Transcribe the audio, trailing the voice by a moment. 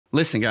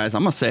Listen, guys,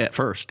 I'm going to say it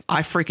first.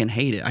 I freaking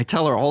hate it. I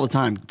tell her all the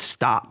time,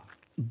 stop.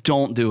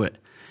 Don't do it.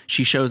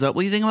 She shows up.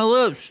 What do you think of my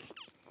lips?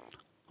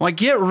 I'm like,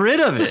 get rid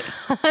of it.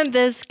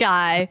 This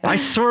guy. I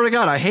swear to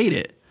God, I hate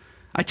it.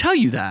 I tell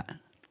you that.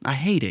 I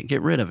hate it.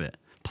 Get rid of it.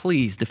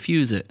 Please,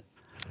 diffuse it.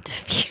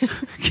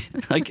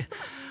 Like,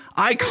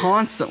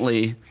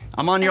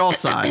 I'm on your all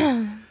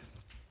side.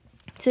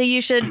 So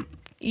you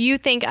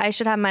think I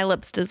should have my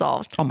lips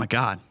dissolved? Oh my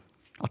God.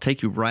 I'll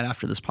take you right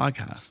after this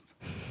podcast.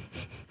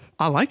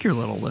 I like your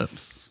little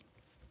lips.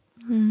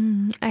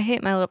 I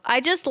hate my lip.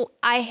 I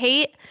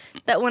hate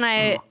that when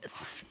I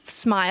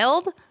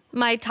smiled,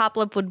 my top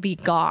lip would be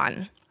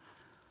gone.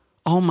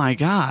 Oh my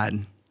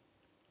God.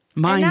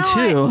 Mine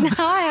too. Now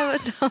I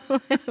have a top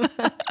lip.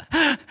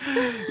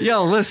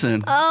 Yo,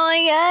 listen. Oh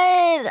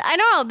my God. I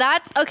don't know.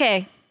 That's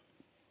okay.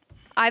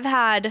 I've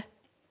had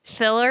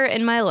filler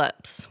in my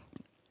lips.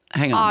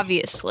 Hang on.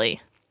 Obviously.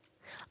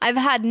 I've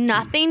had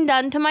nothing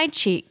done to my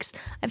cheeks.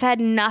 I've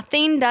had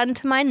nothing done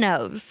to my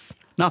nose.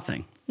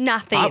 Nothing.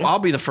 Nothing. I'll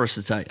be the first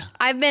to tell you.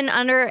 I've been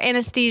under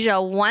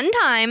anesthesia one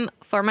time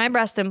for my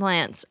breast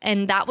implants,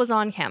 and that was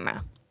on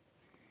camera.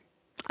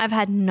 I've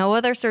had no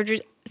other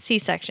surgery,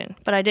 C-section,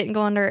 but I didn't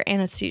go under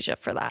anesthesia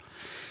for that.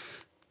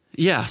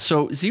 Yeah,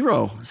 so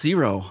zero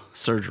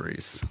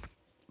surgeries.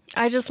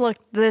 I just look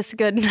this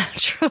good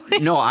naturally.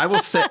 No, I will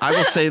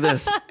say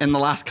this in the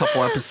last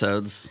couple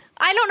episodes.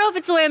 I don't know if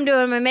it's the way I'm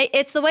doing my makeup.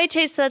 It's the way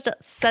Chase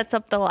sets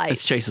up the lights.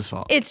 It's Chase's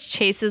fault. It's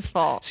Chase's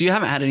fault. So you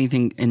haven't had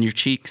anything in your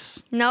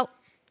cheeks? Nope.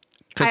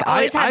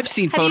 Because I've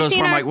seen photos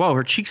where I'm like, whoa,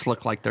 her cheeks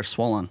look like they're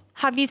swollen.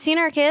 Have you seen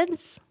our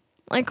kids?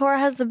 Like, Cora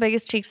has the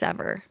biggest cheeks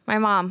ever. My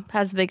mom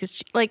has the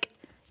biggest, like,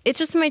 it's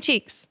just my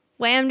cheeks.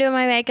 Way I'm doing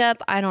my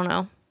makeup, I don't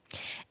know.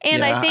 And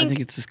yeah, I think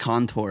it's this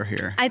contour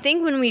here. I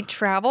think when we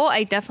travel,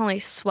 I definitely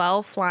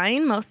swell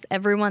flying. Most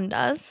everyone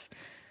does.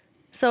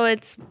 So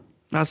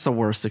That's the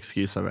worst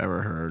excuse I've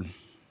ever heard.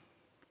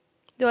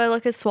 do I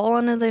look as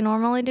swollen as I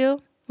normally do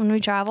when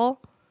we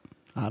travel?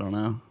 I don't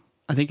know.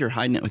 I think you're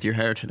hiding it with your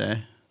hair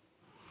today.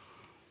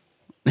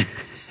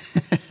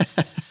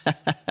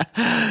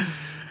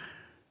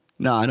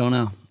 No, I don't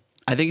know.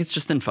 I think it's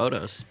just in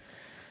photos.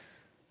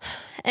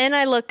 And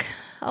I look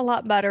a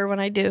lot better when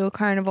I do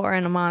carnivore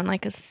and I'm on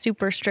like a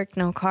super strict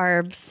no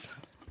carbs.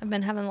 I've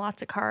been having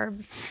lots of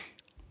carbs.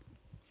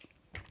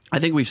 I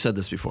think we've said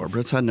this before.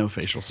 Britt's had no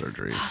facial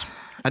surgeries.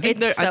 I think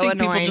annoying.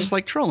 People just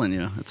like trolling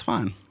you. It's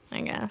fine. I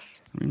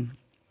guess. I mean,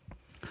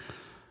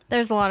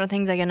 there's a lot of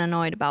things I get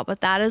annoyed about, but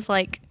that is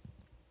like,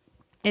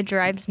 it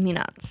drives me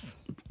nuts.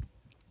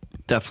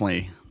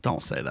 Definitely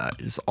don't say that.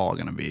 It's all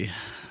going to be.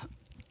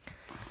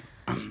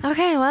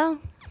 Okay, well,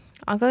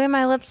 I'll go get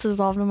my lips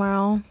dissolved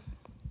tomorrow.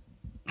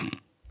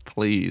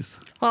 Please.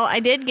 Well, I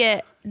did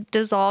get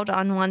dissolved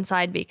on one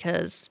side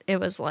because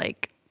it was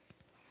like...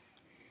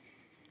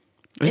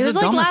 It was the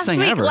dumbest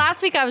thing ever.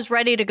 Last week I was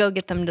ready to go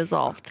get them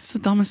dissolved. It's the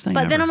dumbest thing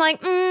ever. But then I'm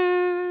like,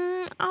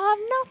 I'll have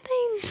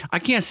nothing. I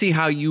can't see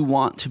how you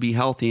want to be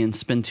healthy and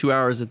spend 2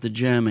 hours at the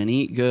gym and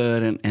eat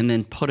good and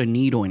then put a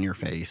needle in your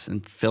face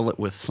and fill it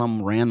with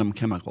some random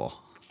chemical.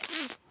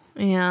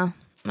 Yeah,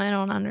 I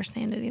don't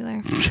understand it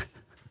either.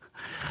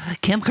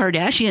 Kim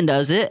Kardashian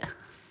does it.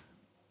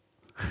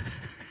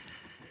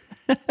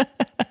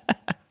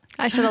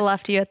 I should have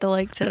left you at the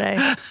lake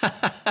today.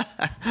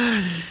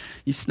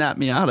 You snapped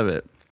me out of it.